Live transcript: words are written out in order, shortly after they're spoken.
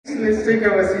let's take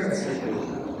our seats.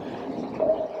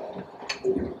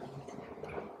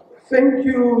 Thank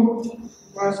you,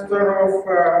 Master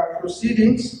of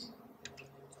Proceedings.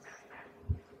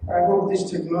 I hope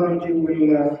this technology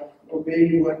will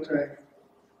obey what I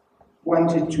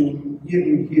wanted to give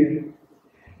you here.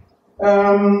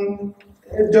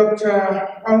 Dr.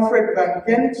 Alfred Van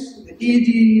Kent, the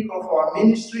ED of our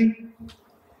ministry,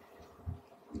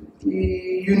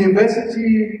 the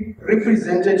university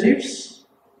representatives,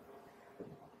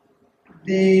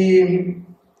 the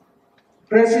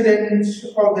President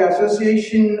of the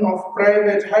Association of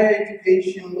Private Higher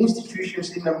Education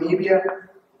Institutions in Namibia,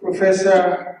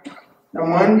 Professor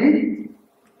Namandi,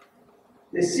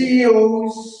 the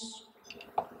CEOs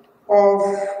of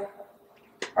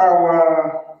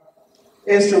our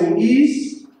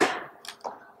SOEs,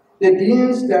 the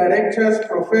deans, directors,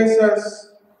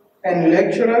 professors, and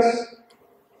lecturers,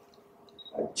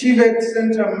 TVET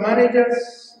center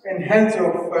managers and heads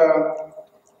of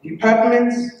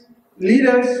departments,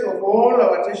 leaders of all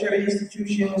our tertiary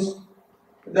institutions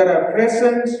that are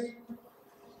present,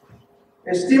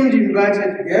 esteemed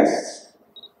invited guests,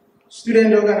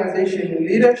 student organization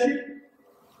leadership,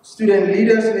 student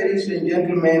leaders, ladies and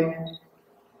gentlemen,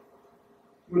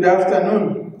 good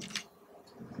afternoon.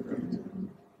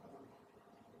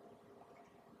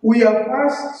 We are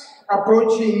fast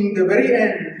approaching the very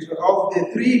end of the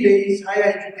 3 days higher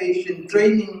education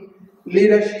training,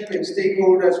 leadership and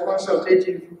stakeholders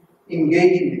consultative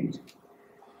engagement.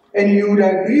 And you would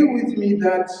agree with me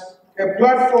that a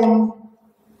platform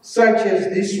such as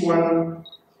this one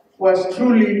was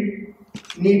truly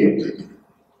needed.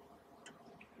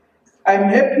 I'm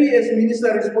happy as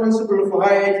Minister responsible for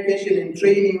higher education and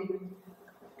training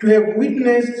to have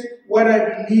witnessed what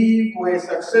I believe were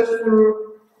successful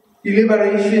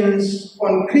deliberations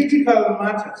on critical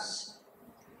matters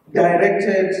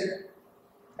directed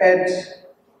at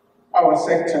our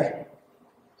sector.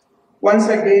 Once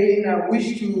again, I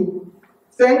wish to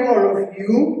thank all of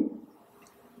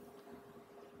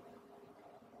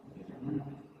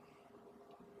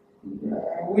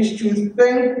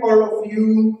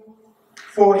you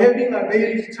for having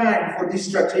availed time for this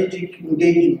strategic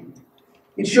engagement.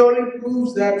 It surely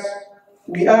proves that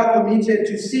we are committed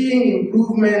to seeing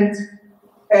improvement,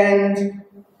 and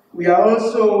we are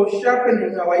also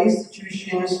sharpening our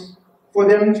institutions for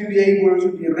them to be able to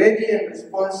be ready and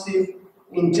responsive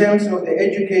in terms of the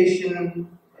education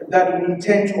that we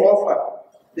intend to offer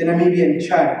the Namibian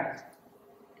child.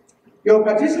 Your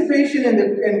participation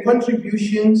and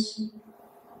contributions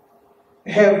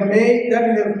have made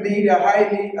are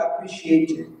highly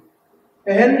appreciated.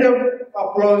 A hand of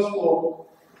applause for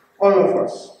all of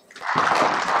us.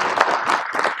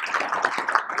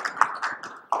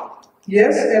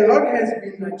 Yes, a lot has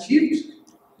been achieved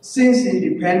since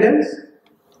independence.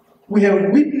 We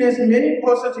have witnessed many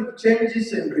positive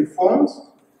changes and reforms.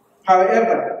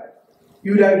 However,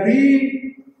 you'd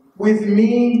agree with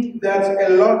me that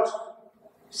a lot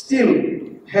still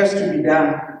has to be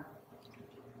done.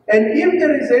 And if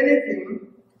there is anything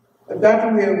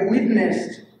that we have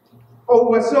witnessed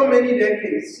over so many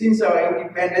decades since our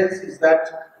independence, is that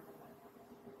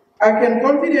I can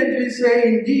confidently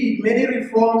say, indeed, many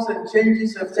reforms and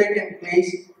changes have taken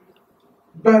place,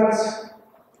 but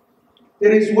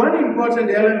there is one important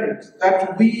element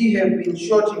that we have been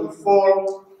shorting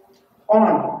fall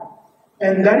on,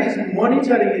 and that is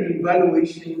monitoring and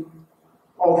evaluation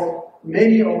of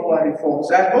many of our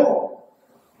reforms. I hope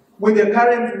with the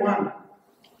current one,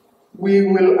 we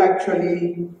will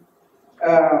actually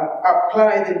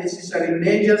apply the necessary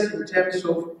measures in terms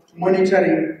of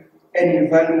monitoring and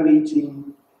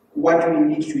evaluating what we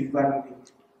need to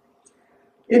evaluate.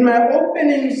 In my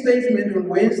opening statement on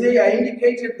Wednesday, I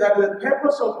indicated that the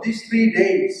purpose of these 3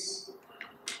 days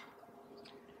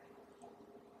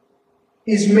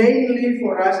is mainly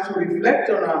for us to reflect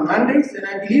on our mandates, and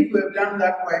I believe we have done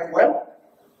that quite well,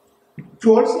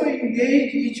 to also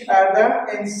engage each other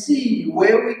and see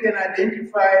where we can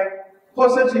identify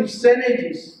positive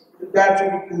synergies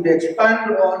that we could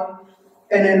expand on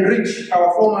and enrich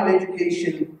our formal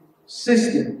education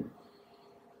system.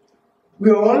 We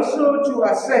are also to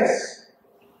assess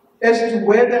as to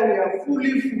whether we are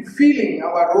fully fulfilling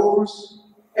our roles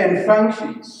and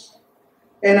functions.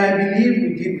 And I believe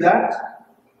we did that,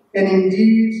 and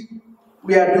indeed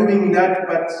we are doing that,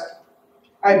 but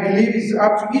I believe it's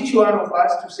up to each one of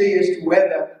us to say as to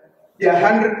whether they are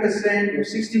 100% or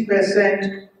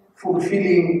 60%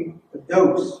 fulfilling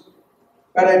those.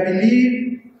 But I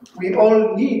believe we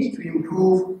all need to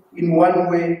improve in one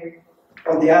way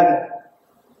or the other.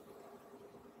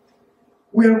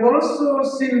 We have also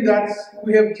seen that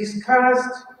we have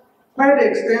discussed quite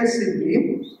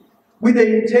extensively with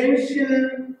the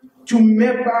intention to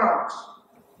map out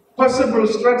possible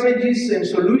strategies and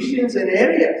solutions and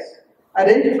areas,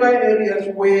 identify areas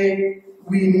where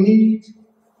we need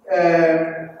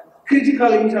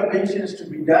critical interventions to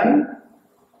be done,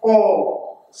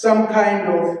 or some kind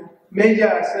of major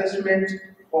assessment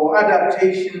or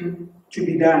adaptation to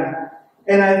be done.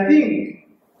 And I think,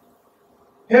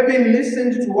 having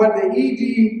listened to what the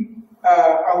ED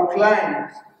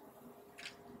outlined,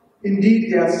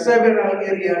 indeed there are several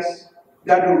areas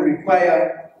that will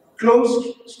require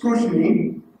close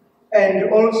scrutiny and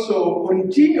also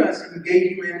continuous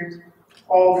engagement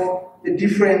of the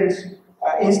different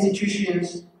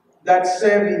institutions that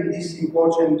serve in this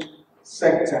important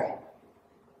sector.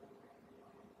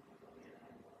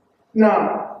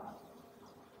 Now,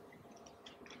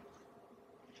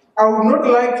 I would not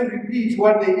like to repeat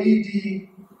what the ED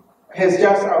has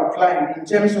just outlined in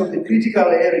terms of the critical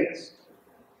areas,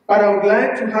 but I would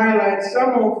like to highlight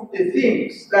some of the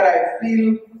things that I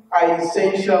feel are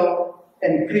essential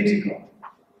and critical.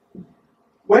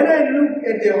 When I look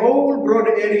at the whole broad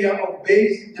area of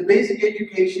the basic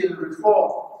education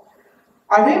reform,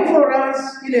 I think for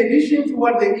us, in addition to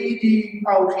what the ED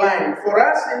outlined, for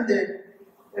us in the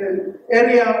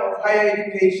area of higher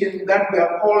education that we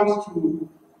are called to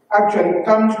actually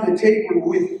come to the table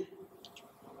with,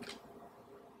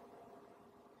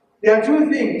 there are two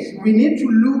things. We need to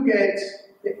look at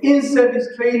the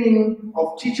in-service training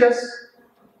of teachers,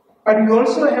 but we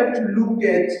also have to look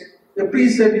at the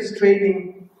pre-service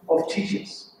training of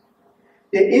teachers.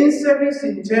 The in-service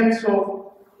in terms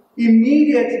of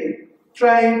immediately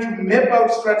trying to map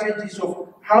out strategies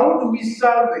of how do we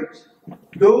salvage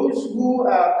those who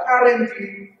are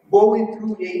currently going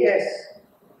through AS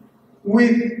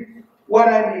with what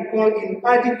I may call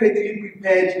inadequately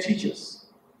prepared teachers.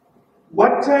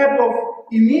 What type of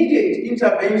immediate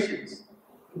interventions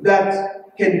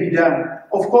that can be done?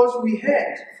 Of course, we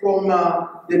heard from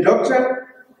the doctor,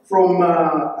 from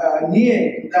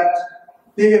NIE, that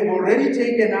they have already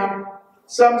taken up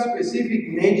some specific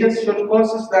major short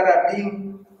courses that are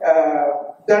being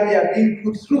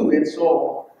put through and so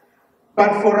on.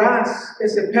 But for us,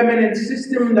 as a permanent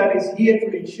system that is here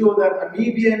to ensure that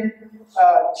Namibian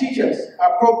teachers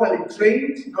are properly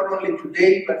trained, not only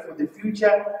today, but for the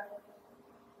future,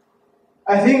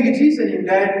 I think it is an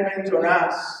indictment on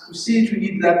us to see to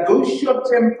it that those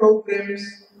short-term programs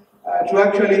to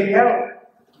actually help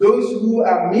those who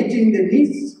are meeting the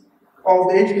needs of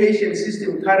the education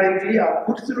system currently are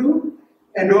put through,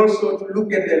 and also to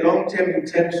look at the long-term in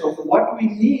terms of what we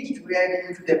need to add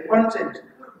into the content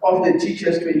of the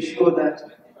teachers to ensure that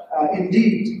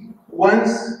indeed,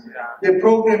 once the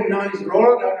program now is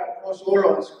rolled out across all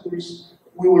our schools,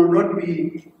 we will not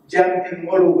be jumping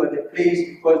all over the place,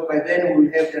 because by then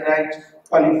we'll have the right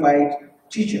qualified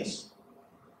teachers.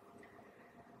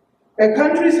 A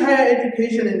country's higher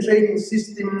education and training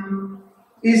system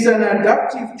is an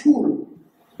adaptive tool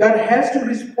that has to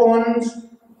respond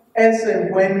as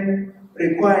and when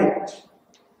required.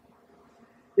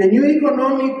 The new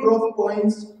economic growth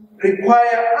points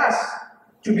require us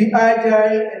to be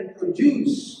agile and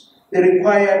produce the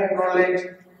required knowledge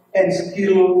and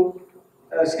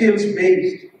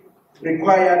skills-based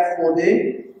required for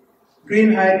the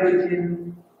green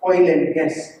hydrogen, oil and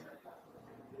gas.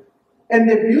 And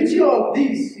the beauty of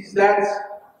this is that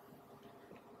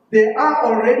there are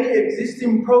already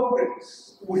existing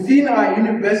programs within our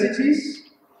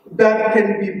universities that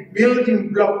can be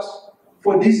building blocks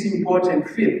for these important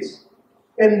fields.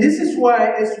 And this is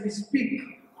why, as we speak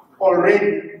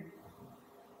already,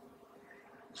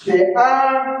 there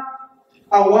are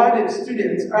awarded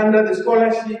students under the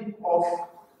scholarship of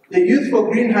the Youth for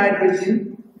Green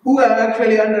Hydrogen who are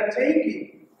actually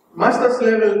undertaking master's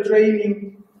level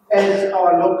training at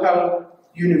our local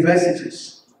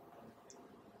universities,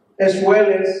 as well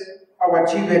as our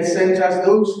TVET centers,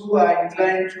 those who are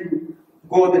inclined to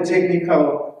go the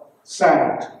technical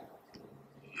side.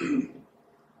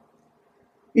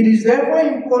 It is therefore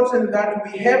important that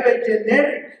we have a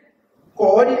generic,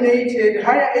 coordinated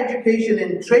higher education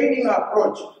and training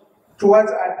approach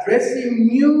towards addressing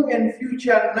new and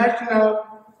future national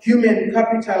human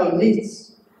capital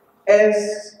needs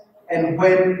as and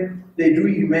when they do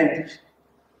emerge.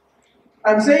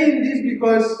 I'm saying this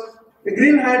because the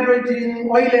green hydrogen,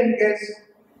 oil and gas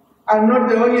are not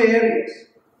the only areas.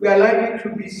 We are likely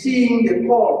to be seeing the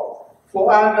call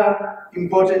for other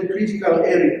important critical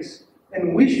areas,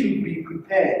 and we should be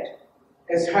prepared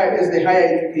as the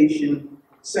higher education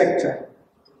sector.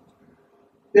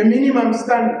 The minimum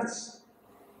standards.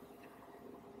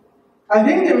 I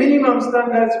think the minimum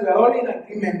standards, we are all in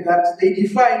agreement that they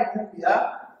define who we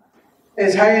are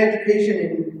as higher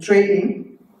education and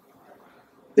training.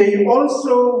 They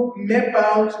also map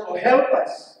out or help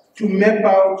us to map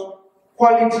out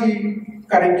quality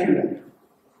curriculum,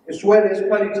 as well as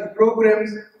quality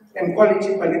programs and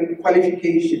quality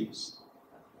qualifications.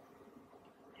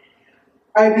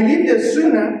 I believe the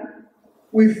sooner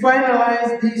we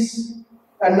finalize these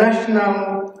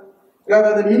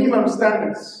the minimum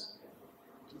standards,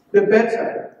 the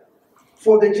better.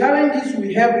 For the challenges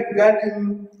we have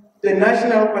regarding the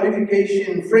national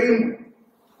qualification framework,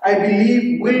 I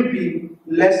believe will be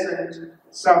lessened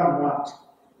somewhat.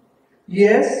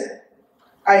 Yes,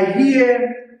 I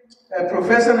hear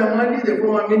Professor Namandi, the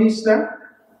former minister,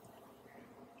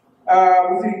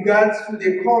 with regards to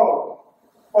the call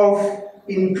of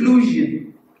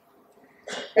inclusion.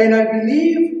 And I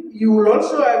believe you will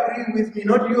also agree with me,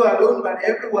 not you alone, but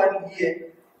everyone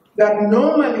here, that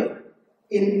normally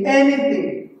in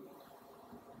anything,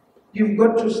 you've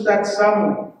got to start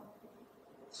somewhere.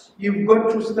 You've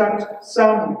got to start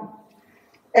somewhere.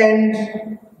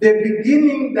 And the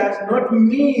beginning does not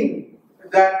mean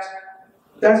that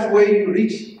that's where you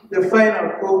reach the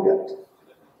final product.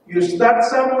 You start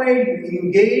somewhere, you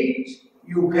engage,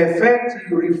 you perfect,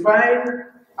 you refine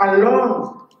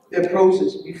along the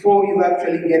process before you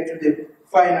actually get to the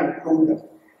final product.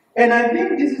 And I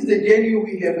think this is the journey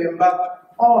we have embarked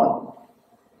on.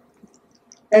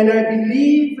 And I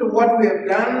believe what we have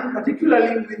done,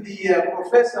 particularly with the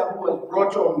professor who was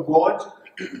brought on board,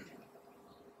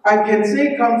 I can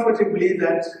say comfortably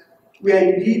that we are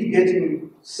indeed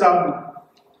getting somewhere.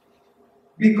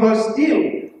 Because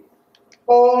still,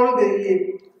 all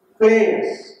the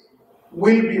players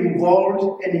will be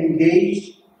involved and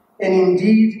engaged, and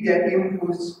indeed their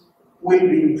inputs will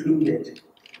be included.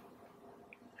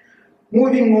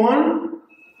 Moving on,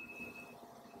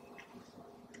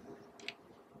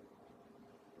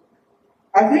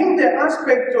 I think the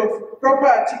aspect of proper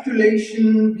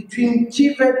articulation between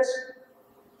TVET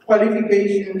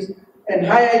qualifications and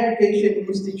higher education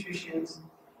institutions,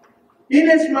 in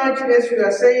as much as we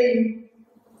are saying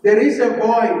there is a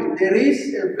void, there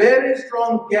is a very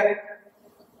strong gap,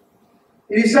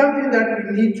 it is something that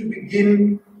we need to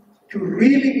begin to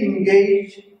really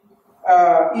engage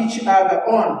each other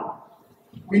on.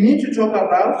 We need to talk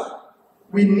about,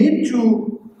 we need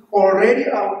to already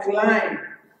outline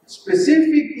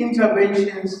specific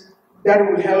interventions that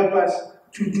will help us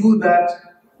to do that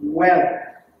well.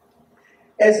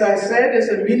 As I said, as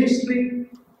a ministry,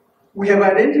 we have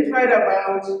identified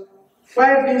about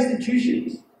 5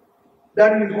 institutions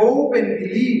that we hope and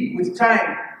believe with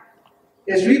time,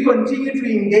 as we continue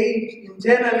to engage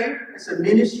internally as a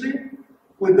ministry,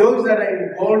 with those that are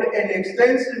involved, and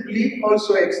extensively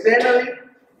also externally,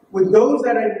 with those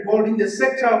that are involved in the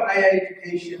sector of higher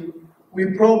education, we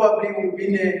probably will be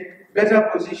in a better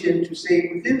position to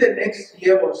say within the next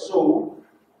year or so,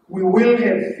 we will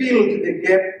have filled the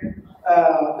gap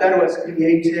that was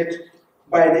created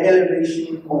by the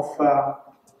elevation of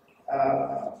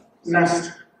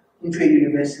NAST into a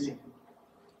university.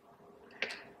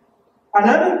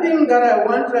 Another thing that I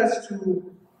want us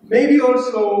to maybe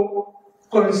also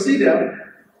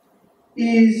consider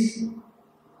is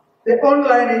the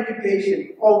online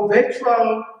education or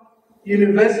virtual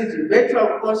university,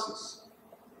 virtual courses.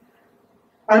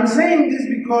 I'm saying this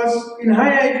because in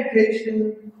higher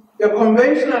education, the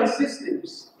conventional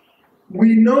systems,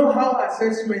 we know how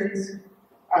assessments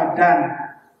are done.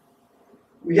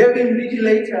 We have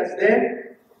invigilators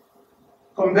there,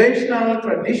 conventional,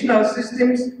 traditional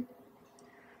systems,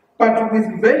 but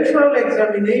with virtual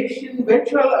examination,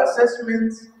 virtual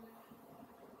assessments,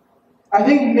 I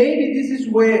think maybe this is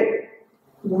where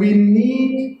we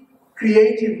need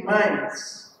creative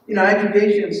minds in our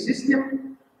education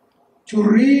system to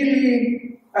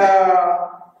really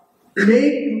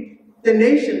make the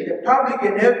nation, the public,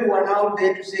 and everyone out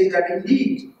there to say that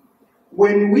indeed,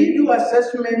 when we do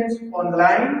assessments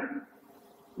online,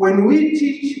 when we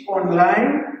teach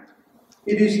online,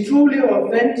 it is truly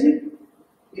authentic,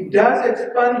 it does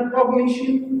expand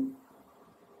cognition,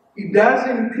 it does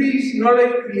increase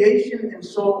knowledge creation and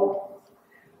so on.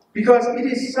 Because it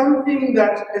is something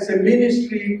that as a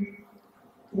ministry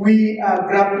we are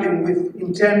grappling with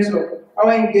in terms of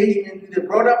our engagement with the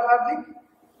broader public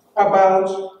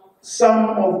about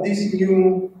some of these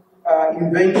new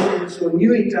inventions or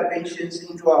new interventions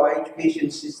into our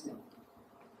education system.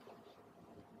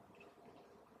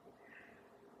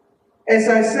 As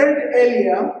I said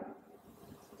earlier,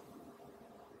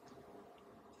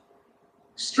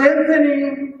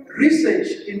 strengthening research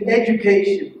in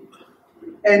education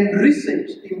and research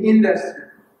in industry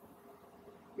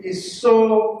is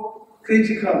so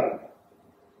critical,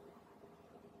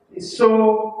 is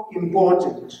so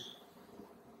important.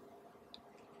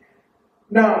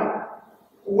 Now,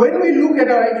 when we look at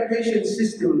our education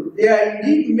system, there are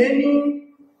indeed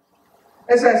many,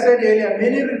 as I said earlier,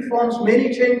 many reforms,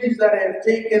 many changes that have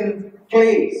taken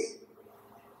place.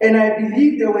 And I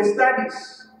believe there were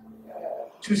studies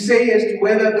to say as to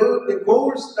whether the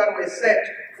goals that were set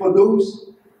for those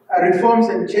reforms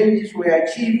and changes were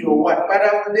achieved or what. But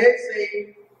I would dare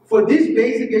say, for this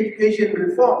basic education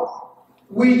reform,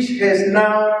 which has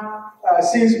now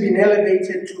since been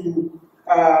elevated to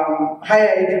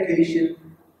higher education,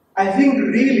 I think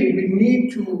really we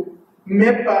need to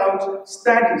map out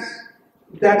studies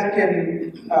that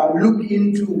can look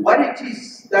into what it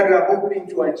is that we are hoping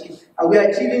to achieve. Are we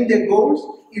achieving the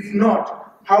goals? If not,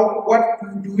 what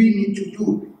do we need to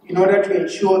do in order to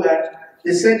ensure that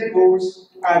the set goals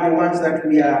are the ones that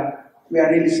we are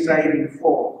really striving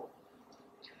for?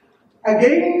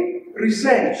 Again,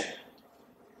 research.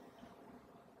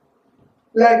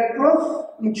 Like Prof.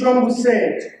 Mchombu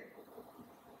said,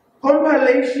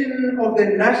 compilation of the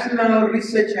national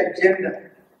research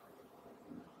agenda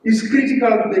is critical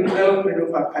to the development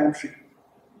of our country.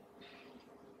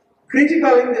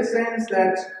 Critical in the sense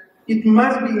that it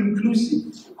must be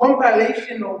inclusive. The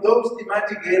compilation of those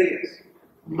thematic areas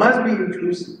must be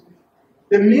inclusive.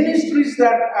 The ministries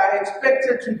that are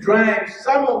expected to drive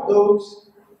some of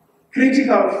those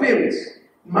critical fields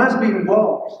must be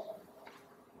involved.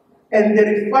 And the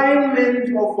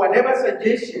refinement of whatever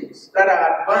suggestions that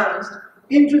are advanced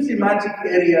into thematic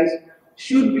areas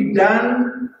should be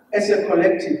done as a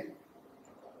collective.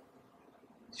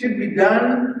 Should be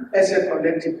done as a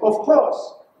collective. Of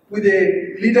course, with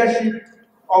the leadership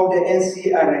of the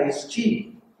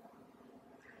NCRISG.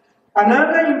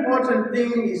 Another important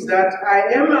thing is that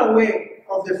I am aware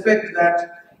of the fact that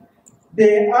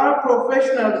there are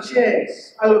professional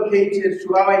chairs allocated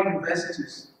to our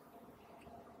universities.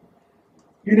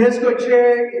 UNESCO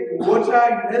chair in water,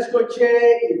 UNESCO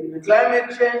chair in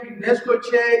climate change, UNESCO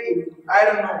chair in I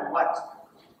don't know what.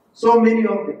 So many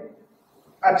of them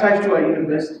attached to our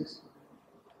universities.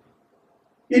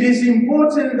 It is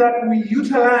important that we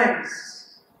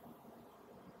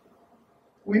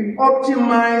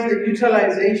optimize the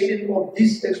utilization of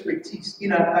this expertise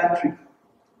in our country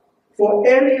for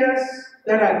areas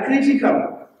that are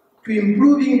critical to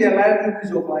improving the livelihoods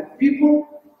of our people,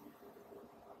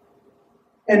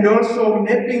 and also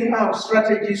mapping out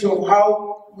strategies of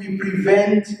how we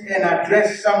prevent and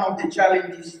address some of the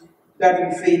challenges that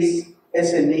we face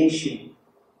as a nation.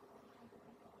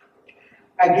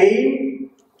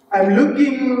 Again, I'm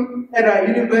looking at our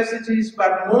universities,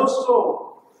 but more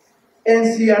so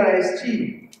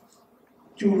NCRISG,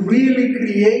 to really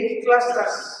create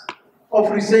clusters of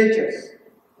researchers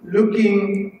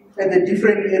looking at the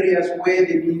different areas where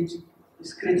the need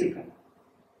is critical.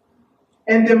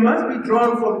 And they must be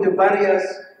drawn from the various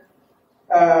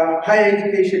higher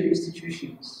education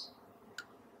institutions.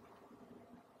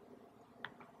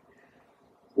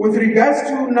 With regards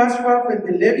to NASFAF and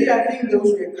the levy, I think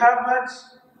those were covered.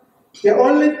 The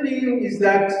only thing is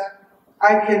that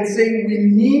I can say we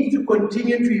need to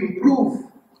continue to improve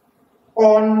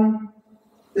on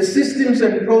the systems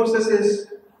and processes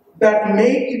that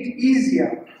make it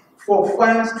easier for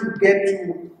funds to get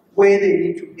to where they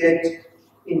need to get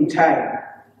in time.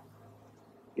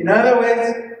 In other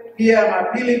words, here I'm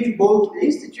appealing to both the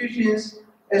institutions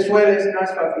as well as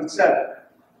NASFAF itself.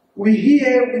 We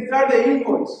hear without the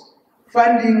invoice,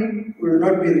 funding will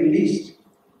not be released.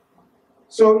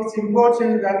 So it's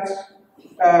important that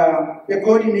the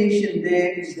coordination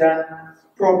there is done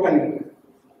properly.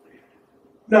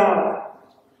 Now,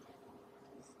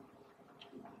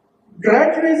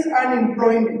 graduates'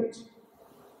 unemployment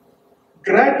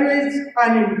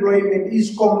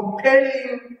is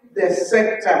compelling the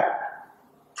sector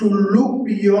to look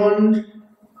beyond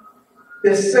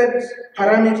the set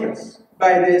parameters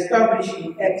by the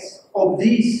establishing acts of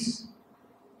these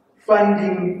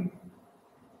funding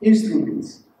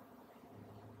instruments.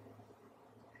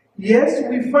 Yes,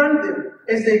 we fund them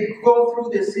as they go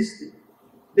through the system.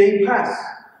 They pass,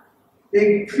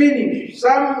 they finish,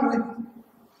 some with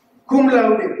cum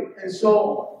laude and so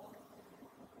on.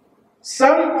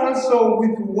 Some also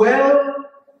with well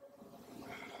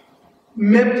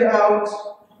mapped out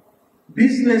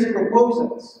business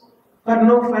proposals, but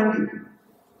no funding.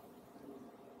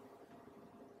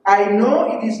 I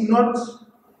know it is not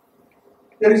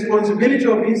the responsibility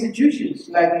of institutions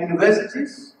like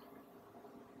universities,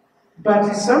 but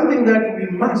it's something that we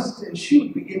must and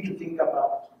should begin to think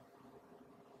about.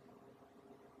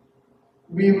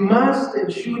 We must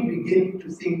and should begin to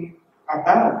think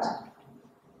about.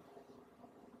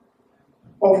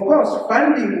 Of course,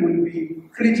 funding will be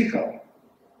critical.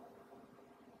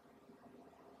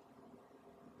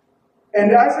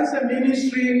 And us as a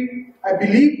ministry, I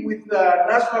believe with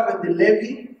NASFAP and the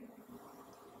levy,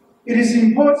 it is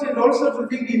important also to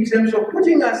think in terms of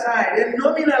putting aside a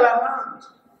nominal amount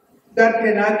that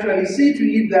can actually see to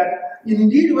it that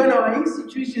indeed when our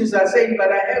institutions are saying,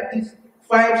 but I have these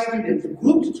 5 students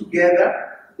grouped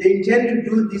together, they intend to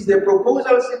do this, the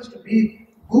proposal seems to be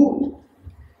good.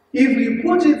 If we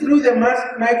put it through the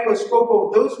microscope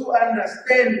of those who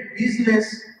understand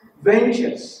business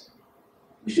ventures,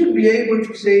 we should be able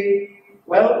to say,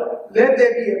 well, let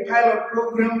there be a pilot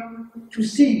program to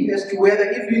see as to whether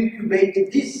if you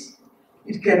incubate this,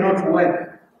 it cannot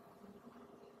work.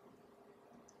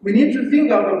 We need to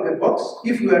think out of the box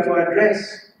if we are to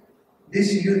address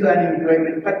this youth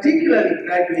unemployment, particularly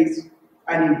graduates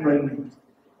unemployment.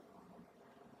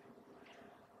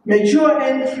 Mature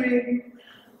entry,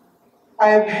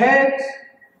 I've had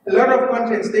a lot of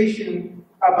contestation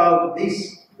about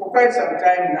this for quite some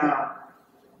time now.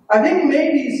 I think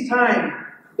maybe it's time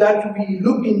that we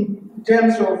look in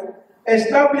terms of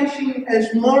establishing a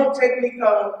small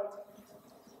technical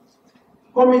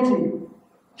committee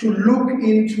to look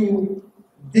into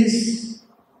this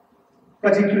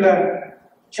particular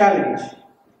challenge.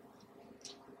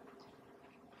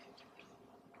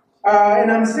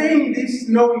 And I'm saying this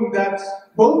knowing that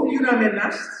both UNAM and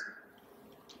NAST,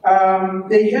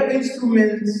 they have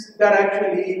instruments that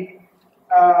actually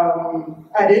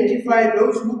identify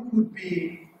those who could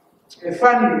be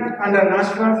funded under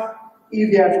NASFAF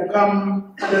if they are to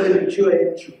come under the mature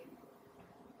entry.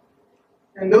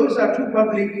 And those are 2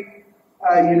 public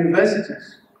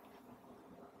universities.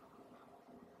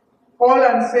 All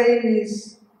I'm saying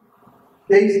is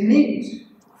there is need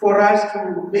for us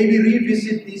to maybe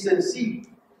revisit this and see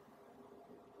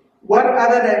what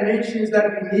other dimensions that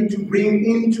we need to bring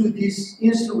into these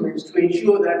instruments to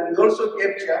ensure that we also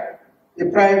capture the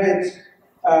private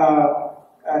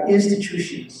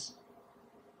institutions.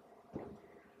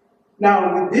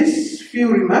 Now, with these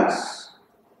few remarks,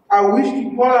 I wish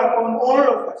to call upon all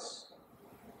of us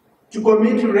to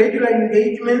commit to regular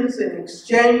engagements and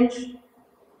exchanging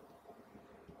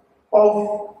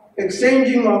of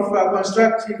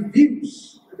constructive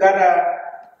views that are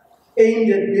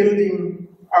aimed at building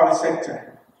our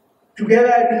sector.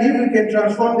 Together, I believe we can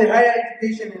transform the higher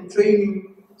education and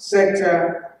training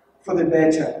sector for the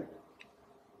better.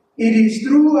 It is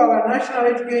through our national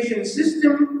education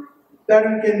system that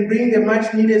we can bring the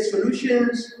much needed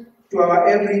solutions to our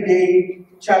everyday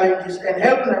challenges and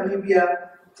help Namibia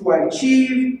to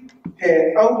achieve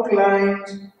her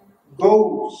outlined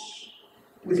goals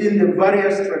within the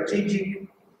various strategic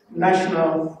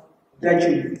national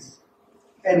documents.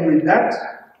 And with that,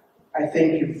 I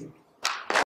thank you.